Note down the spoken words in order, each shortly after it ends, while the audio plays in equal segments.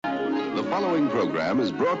following program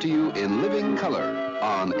is brought to you in living color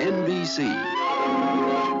on NBC.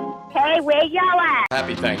 Hey, where y'all at?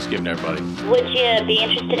 Happy Thanksgiving, everybody. Would you be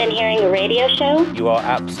interested in hearing a radio show? You are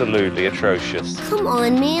absolutely atrocious. Come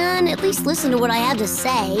on, man. At least listen to what I have to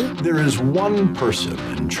say. There is one person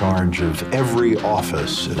in charge of every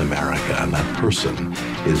office in America, and that person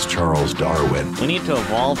is Charles Darwin. We need to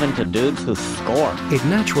evolve into dudes who score. It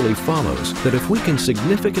naturally follows that if we can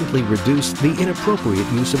significantly reduce the inappropriate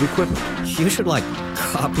use of equipment, you should,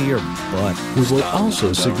 copy your butt. We will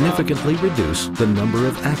also significantly reduce the number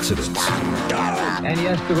of accidents. And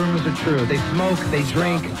yes, the rumors are true. They smoke, they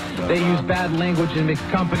drink, they use bad language in mixed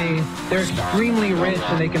company. They're extremely rich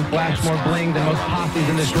and they can flash more bling than most posses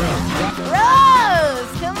in this room. Bros!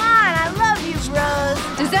 Come on, I love you, bros.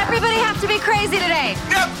 Does everybody have to be crazy today?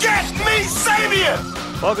 Now get me, Savior!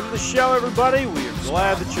 Welcome to the show, everybody. We are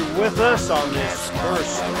glad that you're with us on this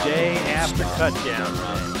first day after Cutdown Day,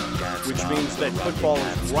 which means that football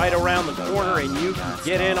is right around the corner and you can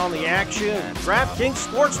get in on the action. DraftKings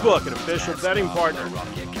Sportsbook, an official betting partner of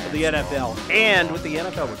the NFL. And with the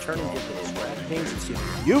NFL returning to this, DraftKings is giving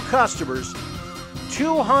you customers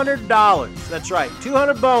 $200. That's right,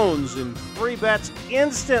 200 bones in free bets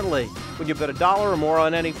instantly when you bet $1 or more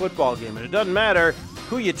on any football game. And it doesn't matter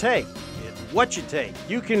who you take, it's what you take.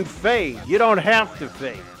 You can fade. You don't have to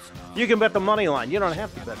fade. You can bet the money line. You don't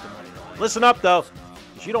have to bet the money line. Listen up, though.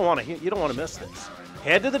 You don't want to miss this.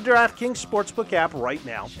 Head to the DraftKings Sportsbook app right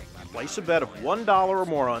now. Place a bet of $1 or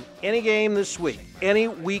more on any game this week. Any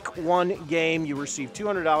Week 1 game, you receive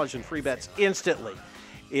 $200 in free bets instantly.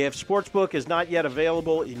 If Sportsbook is not yet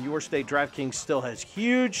available in your state, DraftKings still has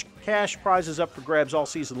huge cash prizes up for grabs all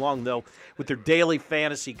season long, though, with their daily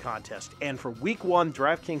fantasy contest. And for Week 1,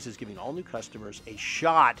 DraftKings is giving all new customers a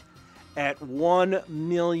shot at $1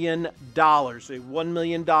 million. A $1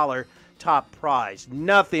 million top prize.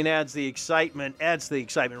 Nothing adds the excitement,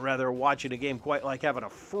 rather, watching a game quite like having a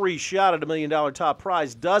free shot at $1 million top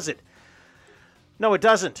prize, does it? No, it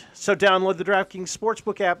doesn't. So download the DraftKings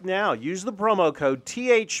Sportsbook app now. Use the promo code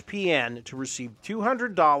THPN to receive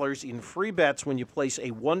 $200 in free bets when you place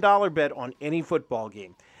a $1 bet on any football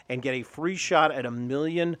game and get a free shot at $1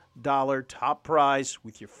 million top prize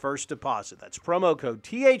with your first deposit. That's promo code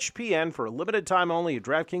THPN for a limited time only at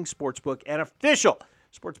DraftKings Sportsbook, an official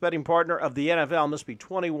sports betting partner of the NFL. Must be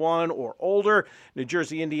 21 or older. New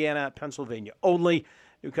Jersey, Indiana, Pennsylvania only.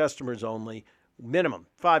 New customers only. Minimum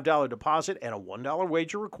 $5 deposit and a $1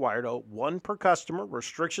 wager required. One per customer.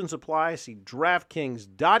 Restrictions apply. See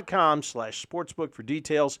DraftKings.com/sportsbook for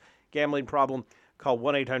details. Gambling problem? Call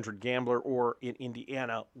 1-800-GAMBLER or in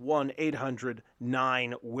Indiana,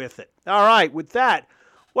 1-800-9-WITH-IT. All right, with that,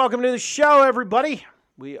 welcome to the show, everybody.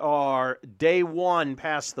 We are day one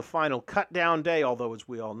past the final cut-down day, although, as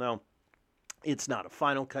we all know, it's not a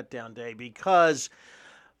final cut-down day because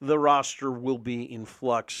the roster will be in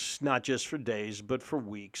flux, not just for days, but for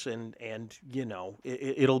weeks, and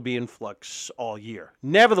it'll be in flux all year.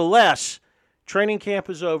 Nevertheless, training camp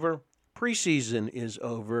is over, preseason is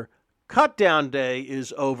over, cut-down day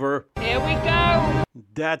is over. Here we go.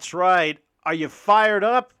 That's right. Are you fired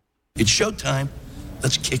up? It's showtime.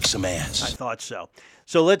 Let's kick some ass. I thought so.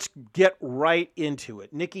 So let's get right into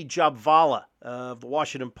it. Nikki Jhabvala of the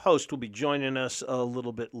Washington Post will be joining us a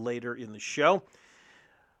little bit later in the show.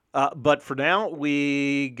 But for now,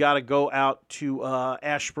 we got to go out to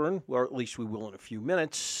Ashburn, or at least we will in a few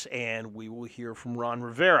minutes, and we will hear from Ron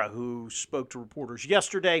Rivera, who spoke to reporters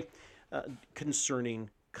yesterday concerning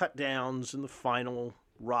cutdowns and the final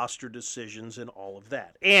roster decisions and all of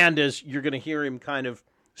that. And as you're going to hear him kind of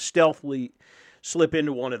stealthily slip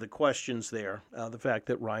into one of the questions there, the fact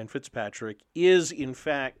that Ryan Fitzpatrick is, in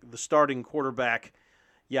fact, the starting quarterback.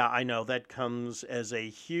 Yeah, I know, that comes as a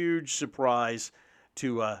huge surprise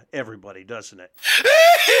to everybody, doesn't it?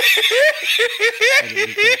 I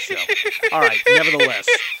didn't think so. All right, nevertheless.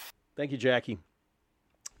 Thank you, Jackie.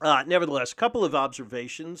 Nevertheless, a couple of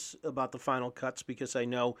observations about the final cuts, because I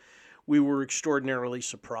know we were extraordinarily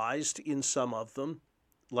surprised in some of them,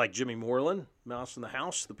 like Jimmy Moreland, Mouse in the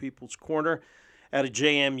House, the People's Corner, out of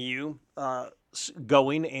JMU,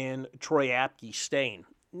 going, and Troy Apke staying.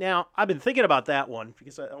 Now, I've been thinking about that one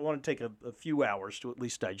because I want to take a few hours to at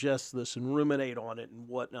least digest this and ruminate on it and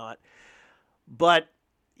whatnot. But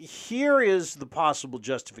here is the possible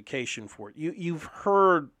justification for it. You've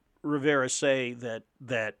heard Rivera say that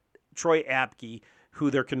Troy Apke,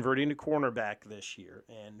 who they're converting to cornerback this year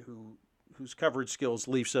and whose coverage skills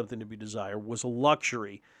leave something to be desired, was a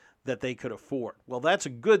luxury that they could afford. Well, that's a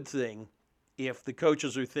good thing if the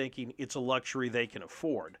coaches are thinking it's a luxury they can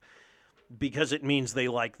afford, because it means they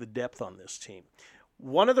like the depth on this team.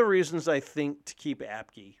 One of the reasons I think to keep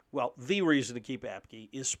Apke, well, the reason to keep Apke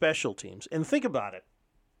is special teams. And think about it.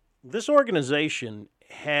 This organization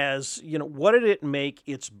has, what did it make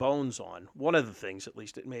its bones on? One of the things, at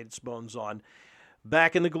least, it made its bones on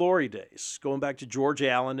back in the glory days, going back to George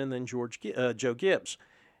Allen and then Joe Gibbs.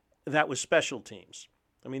 That was special teams.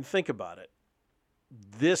 I mean, think about it.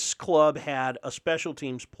 This club had a special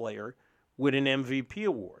teams player win an MVP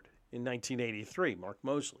award in 1983, Mark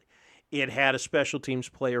Mosley. It had a special teams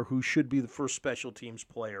player who should be the first special teams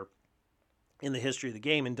player in the history of the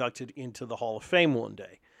game inducted into the Hall of Fame one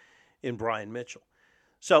day in Brian Mitchell.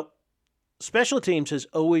 So special teams has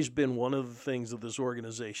always been one of the things that this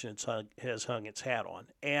organization has hung its hat on.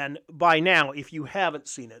 And by now, if you haven't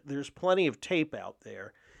seen it, there's plenty of tape out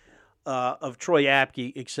there of Troy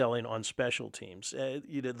Apke excelling on special teams.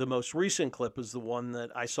 The most recent clip is the one that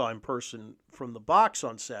I saw in person from the box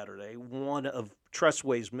on Saturday, one of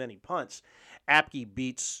Tressway's many punts. Apke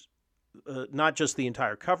beats not just the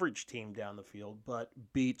entire coverage team down the field, but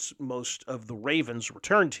beats most of the Ravens'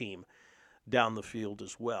 return team down the field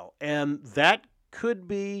as well. And that could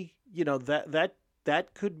be, that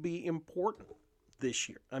could be important this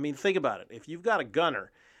year. I mean, think about it. If you've got a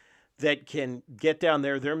gunner that can get down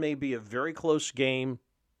there, there may be a very close game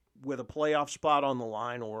with a playoff spot on the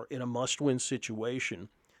line or in a must-win situation,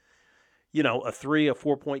 a 3 or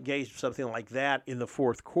 4 point game, something like that in the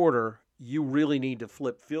fourth quarter, you really need to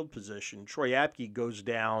flip field position. Troy Apke goes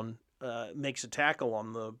down, makes a tackle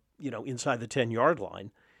on the, inside the 10-yard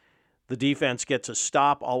line. The defense gets a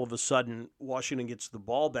stop. All of a sudden, Washington gets the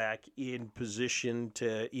ball back in position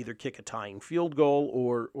to either kick a tying field goal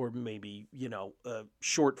or maybe, a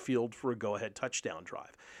short field for a go-ahead touchdown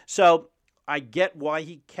drive. So I get why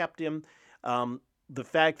he kept him. The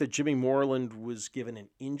fact that Jimmy Moreland was given an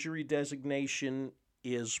injury designation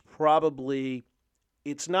is probably,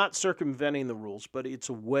 it's not circumventing the rules, but it's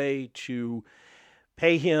a way to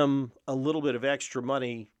pay him a little bit of extra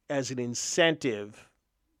money as an incentive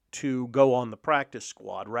to go on the practice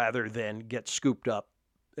squad rather than get scooped up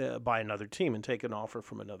by another team and take an offer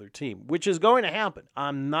from another team, which is going to happen.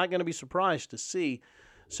 I'm not going to be surprised to see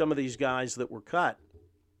some of these guys that were cut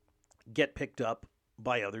get picked up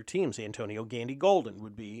by other teams. Antonio Gandy Golden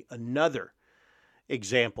would be another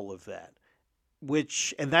example of that,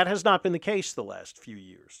 and that has not been the case the last few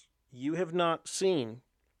years. You have not seen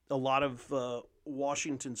a lot of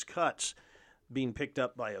Washington's cuts being picked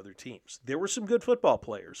up by other teams. There were some good football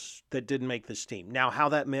players that didn't make this team. Now, how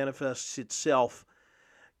that manifests itself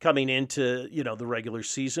coming into, the regular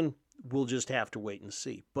season, we'll just have to wait and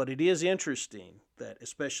see. But it is interesting that,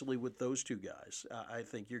 especially with those two guys, I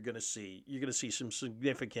think you're going to see some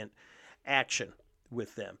significant action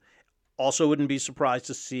with them. Also, wouldn't be surprised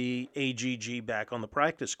to see AGG back on the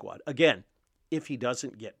practice squad again if he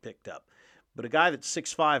doesn't get picked up. But a guy that's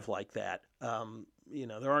 6'5" like that,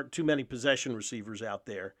 there aren't too many possession receivers out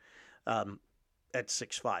there at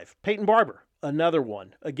 6'5". Peyton Barber, another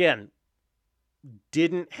one. Again,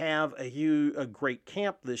 didn't have a great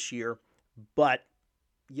camp this year, but,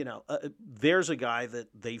 there's a guy that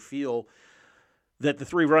they feel that the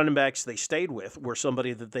three running backs they stayed with were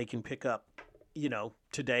somebody that they can pick up,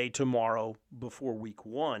 today, tomorrow, before week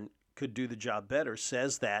one, could do the job better.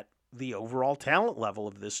 Says that the overall talent level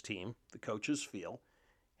of this team, the coaches feel,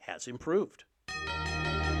 has improved.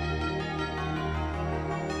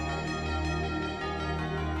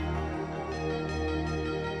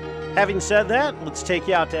 Having said that, let's take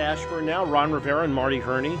you out to Ashburn now. Ron Rivera and Martin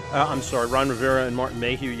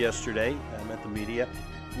Mayhew yesterday met the media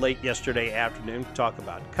late yesterday afternoon to talk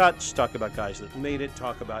about cuts, talk about guys that made it,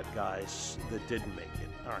 talk about guys that didn't make it.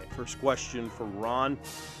 All right, first question for Ron.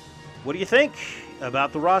 What do you think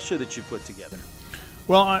about the roster that you put together?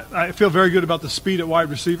 Well, I feel very good about the speed at wide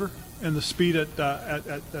receiver and the speed in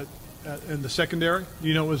the secondary.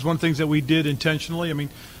 It was one of the things that we did intentionally. I mean,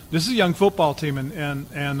 this is a young football team, and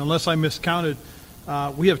unless I miscounted,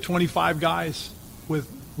 we have 25 guys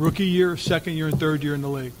with rookie year, second year, and third year in the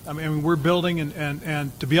league. I mean we're building,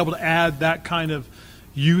 and to be able to add that kind of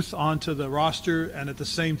youth onto the roster and at the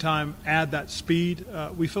same time add that speed,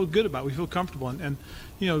 we feel good about it. We feel comfortable. And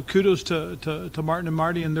kudos to Martin and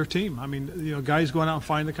Marty and their team. I mean, guys going out and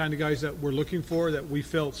finding the kind of guys that we're looking for, that we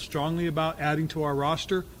felt strongly about adding to our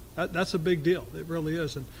roster. That's a big deal. It really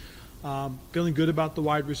is. And feeling good about the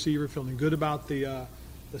wide receiver, feeling good about the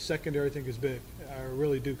secondary, I think is big. I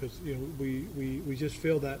really do, because we just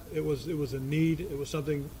feel that it was a need. It was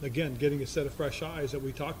something, again, getting a set of fresh eyes that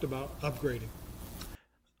we talked about upgrading.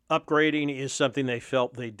 Upgrading is something they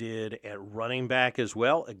felt they did at running back as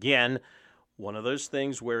well. Again, one of those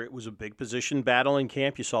things where it was a big position battle in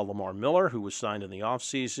camp. You saw Lamar Miller, who was signed in the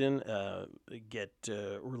offseason, get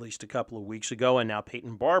released a couple of weeks ago, and now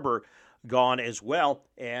Peyton Barber gone as well.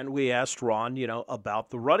 And we asked Ron,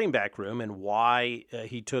 about the running back room and why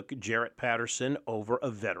he took Jarrett Patterson over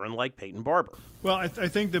a veteran like Peyton Barber. Well, I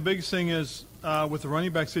think the biggest thing is with the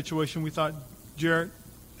running back situation, we thought Jarrett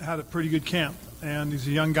had a pretty good camp, and he's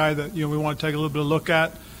a young guy that we want to take a little bit of a look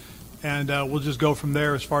at. And we'll just go from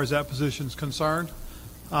there as far as that position is concerned.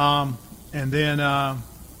 And then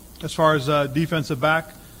as far as defensive back,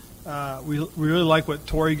 we really like what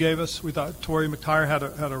Torrey gave us. We thought Torrey McTyer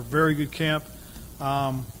had a very good camp.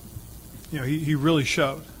 He really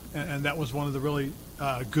showed, and that was one of the really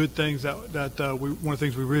good things one of the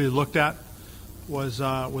things we really looked at was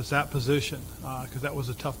that position, because that was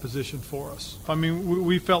a tough position for us. I mean,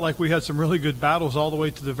 we felt like we had some really good battles all the way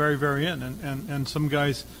to the very, very end, and some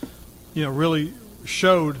guys really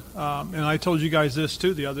showed, and I told you guys this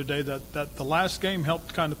too the other day, that the last game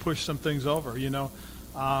helped kind of push some things over. Dale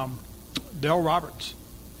Roberts,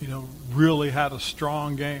 really had a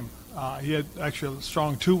strong game. He had actually a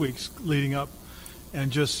strong 2 weeks leading up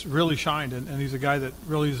and just really shined, and he's a guy that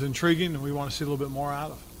really is intriguing, and we want to see a little bit more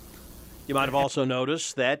out of. You might have also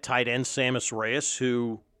noticed that tight end Sammis Reyes,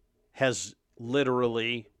 who has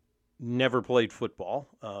literally never played football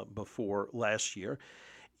before last year,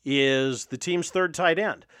 is the team's third tight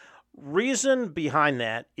end. Reason behind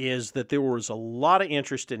that is that there was a lot of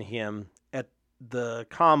interest in him at the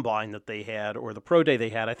combine that they had, or the pro day they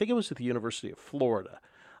had. I think it was at the University of Florida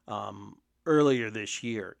earlier this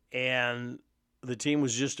year. And the team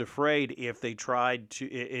was just afraid if they tried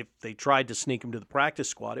to sneak him to the practice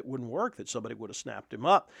squad, it wouldn't work, that somebody would have snapped him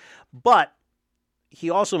up. But he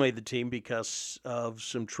also made the team because of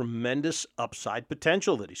some tremendous upside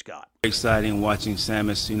potential that he's got. Exciting watching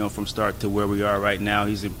Sammis, from start to where we are right now.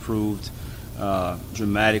 He's improved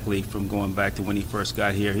dramatically from going back to when he first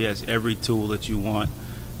got here. He has every tool that you want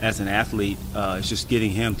as an athlete. It's just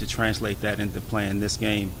getting him to translate that into playing this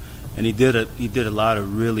game. And he did a lot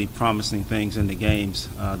of really promising things in the games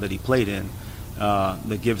that he played in.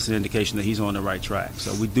 That gives us an indication that he's on the right track.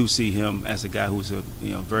 So we do see him as a guy who's a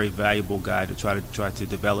very valuable guy to try to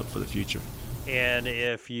develop for the future. And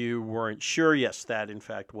if you weren't sure, yes, that in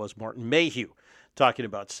fact was Martin Mayhew talking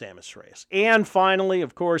about Sammis Reyes. And finally,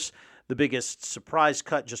 of course, the biggest surprise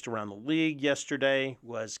cut just around the league yesterday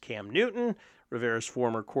was Cam Newton, Rivera's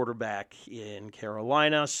former quarterback in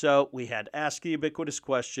Carolina. So we had to ask the ubiquitous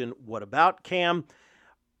question, what about Cam?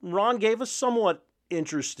 Ron gave us somewhat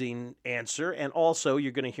interesting answer, and also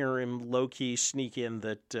you're going to hear him low-key sneak in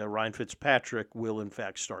that Ryan Fitzpatrick will in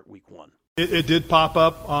fact start week 1. It did pop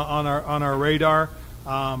up on our radar,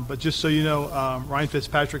 but just so you know, Ryan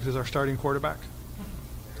Fitzpatrick is our starting quarterback.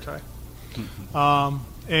 Okay. So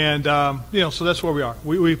that's where we are.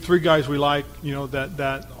 We have 3 guys we like,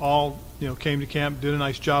 that all came to camp, did a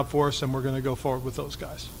nice job for us, and we're going to go forward with those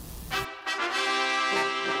guys.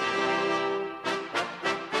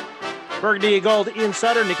 Burgundy Gold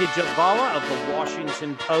insider Nikki Javala of the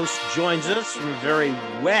Washington Post joins us from very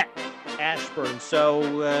wet Ashburn.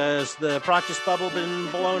 So has the practice bubble been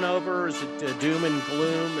blown over? Is it doom and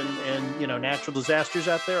gloom and natural disasters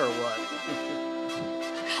out there, or what?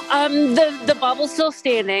 The bubble's still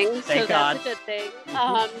standing, Thank God. That's a good thing.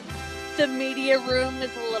 The media room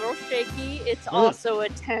is a little shaky. It's also a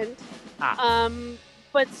tent.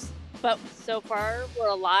 But so far we're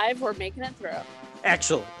alive. We're making it through.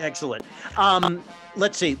 Excellent.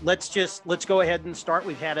 Let's see. Let's go ahead and start.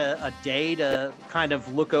 We've had a day to kind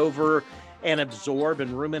of look over and absorb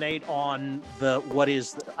and ruminate on what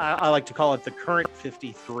is, I like to call it, the current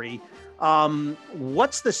 53.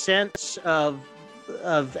 What's the sense of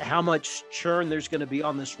how much churn there's going to be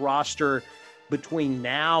on this roster between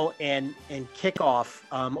now and kickoff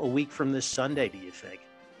a week from this Sunday, do you think?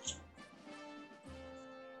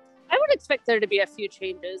 I would expect there to be a few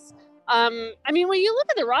changes. When you look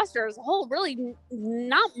at the roster as a whole, really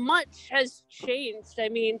not much has changed.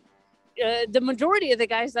 The majority of the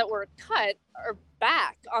guys that were cut are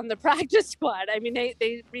back on the practice squad.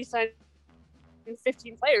 They re-signed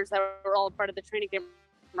 15 players that were all part of the training camp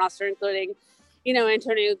roster, including,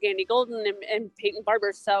 Antonio Gandy-Golden and Peyton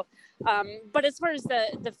Barber. So, but as far as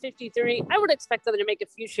the 53, I would expect them to make a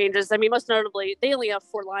few changes. Most notably, they only have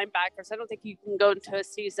 4 linebackers. I don't think you can go into a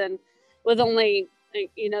season with only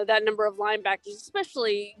that number of linebackers,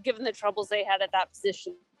 especially given the troubles they had at that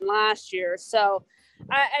position last year. So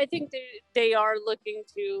I think they are looking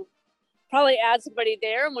to probably add somebody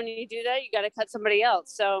there. And when you do that, you got to cut somebody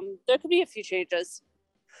else. So there could be a few changes.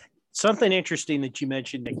 Something interesting that you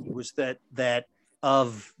mentioned, Nikki, was that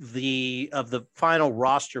of the final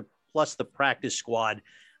roster plus the practice squad,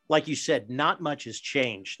 like you said, not much has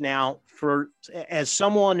changed. Now, as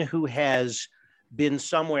someone who has been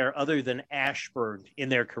somewhere other than Ashburn in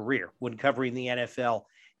their career when covering the NFL,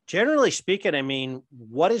 generally speaking, I mean,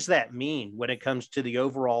 what does that mean when it comes to the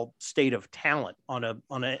overall state of talent on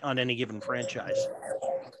any given franchise?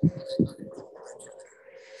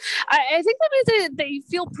 I think that means that they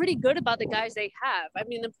feel pretty good about the guys they have. I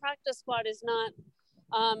mean, the practice squad is not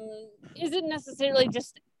isn't necessarily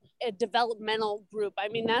just a developmental group. I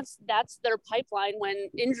mean, that's their pipeline when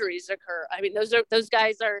injuries occur. I mean, those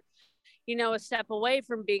guys are, a step away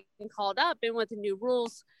from being called up, and with the new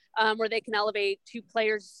rules where they can elevate 2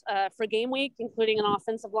 players for game week, including an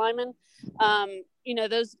offensive lineman,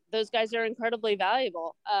 those guys are incredibly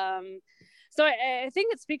valuable. So I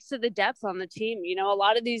think it speaks to the depth on the team. A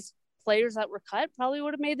lot of these players that were cut probably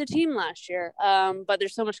would have made the team last year, but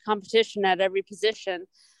there's so much competition at every position,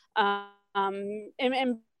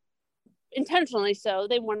 and intentionally so.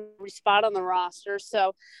 They want every spot on the roster.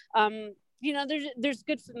 So, there's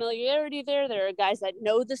good familiarity there. There are guys that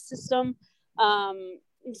know the system.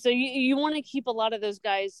 So you want to keep a lot of those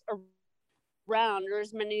guys around, or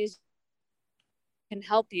as many as can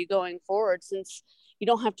help you going forward, since you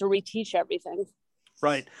don't have to reteach everything.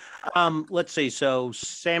 Right. Let's see. So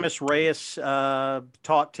Sammis Reyes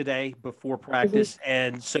taught today before practice,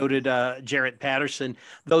 and so did Jarrett Patterson.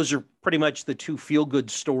 Those are pretty much the 2 feel-good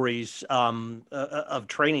stories of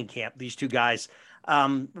training camp, these 2 guys.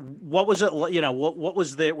 What was it? What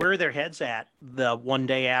was where are their heads at the one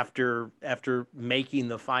day after making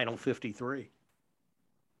the final 53?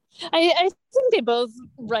 I think they both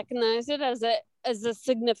recognize it as a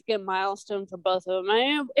significant milestone for both of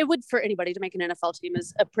them. It would, for anybody to make an NFL team,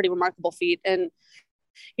 is a pretty remarkable feat. And,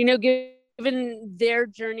 given their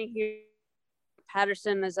journey here,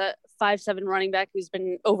 Patterson is a 5'7" running back who's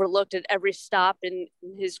been overlooked at every stop in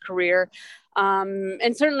his career.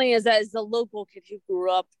 And certainly as the local kid who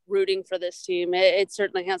grew up rooting for this team, it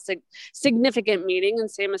certainly has a significant meaning. And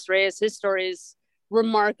Sammis Reyes, his story is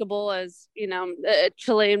remarkable as, a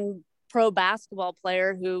Chilean pro basketball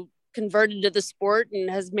player who converted to the sport and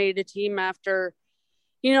has made a team after,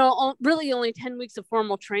 really only 10 weeks of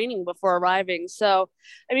formal training before arriving. So,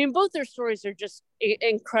 I mean, both their stories are just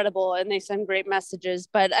incredible and they send great messages,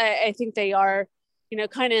 but I think they are,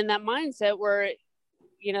 kind of in that mindset where,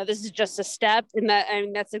 this is just a step.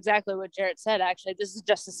 And that's exactly what Jarrett said, actually. This is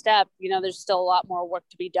just a step. There's still a lot more work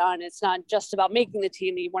to be done. It's not just about making the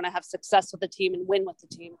team. You want to have success with the team and win with the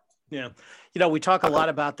team. Yeah. We talk a lot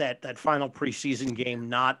about that final preseason game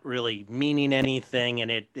not really meaning anything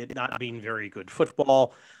and it not being very good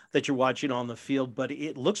football that you're watching on the field. But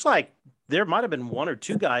it looks like there might have been 1 or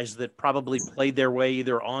 2 guys that probably played their way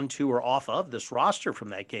either onto or off of this roster from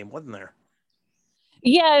that game, wasn't there?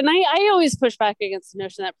 Yeah, and I always push back against the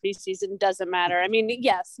notion that preseason doesn't matter. I mean,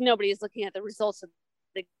 yes, nobody is looking at the results of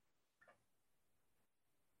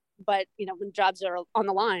but, when jobs are on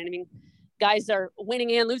the line, I mean, guys are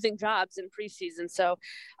winning and losing jobs in preseason. So,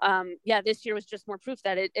 this year was just more proof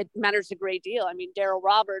that it matters a great deal. I mean, Darryl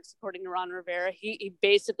Roberts, according to Ron Rivera, he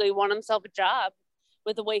basically won himself a job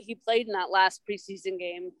with the way he played in that last preseason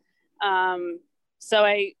game. So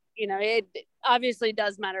it obviously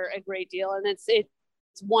does matter a great deal. And it's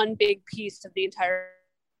one big piece of the entire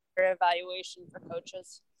evaluation for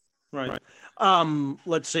coaches. Right.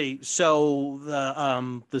 Let's see.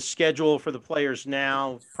 So the schedule for the players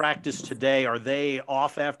now, practice today, are they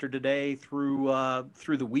off after today through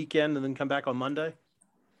the weekend and then come back on Monday?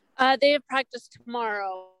 They have practice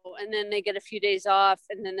tomorrow and then they get a few days off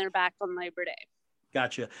and then they're back on Labor Day.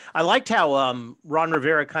 Gotcha. I liked how Ron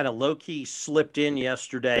Rivera kind of low-key slipped in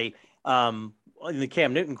yesterday in the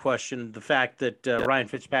Cam Newton question, the fact that Ryan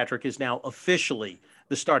Fitzpatrick is now officially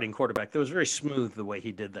the starting quarterback. That was very smooth the way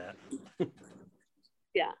he did that.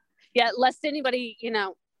 Yeah. Lest anybody,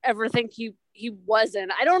 ever think he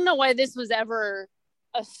wasn't. I don't know why this was ever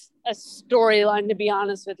a storyline, to be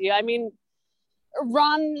honest with you. I mean,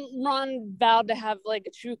 Ron vowed to have like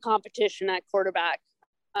a true competition at quarterback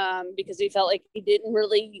because he felt like he didn't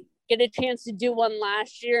really get a chance to do one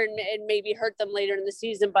last year and maybe hurt them later in the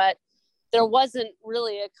season, but there wasn't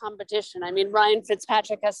really a competition. I mean, Ryan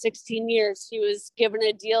Fitzpatrick has 16 years. He was given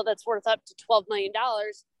a deal that's worth up to $12 million.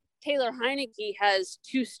 Taylor Heineke has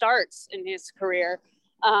 2 starts in his career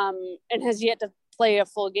and has yet to play a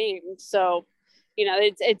full game. So,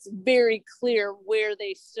 it's very clear where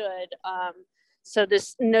they stood. So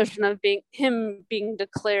this notion of him being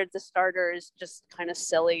declared the starter is just kind of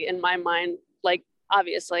silly in my mind, like,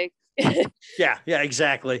 obviously. Yeah,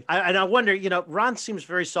 exactly. I wonder, Ron seems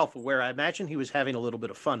very self-aware. I imagine he was having a little bit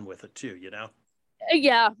of fun with it too,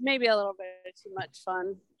 Yeah, maybe a little bit too much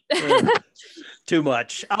fun. Too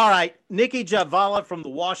much. All right. Nikki Jhabvala from the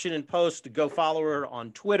Washington Post. Go follow her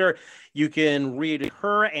on Twitter. You can read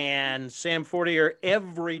her and Sam Fortier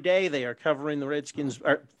every day. They are covering the Redskins,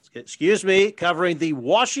 covering the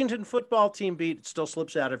Washington football team beat. It still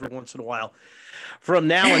slips out every once in a while from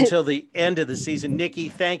now until the end of the season. Nikki,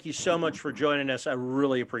 thank you so much for joining us. I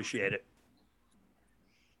really appreciate it.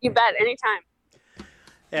 You bet. Anytime.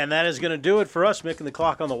 And that is going to do it for us. Mick and the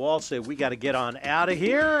Clock on the Wall say we got to get on out of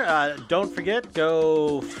here. Don't forget,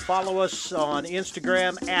 go follow us on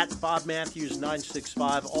Instagram at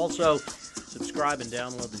BobMatthews965. Also, subscribe and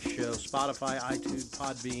download the show. Spotify, iTunes,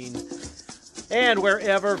 Podbean, and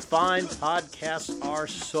wherever fine podcasts are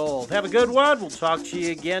sold. Have a good one. We'll talk to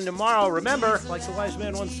you again tomorrow. Remember, like the wise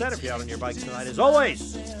man once said, if you're out on your bike tonight, as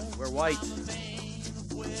always, wear white.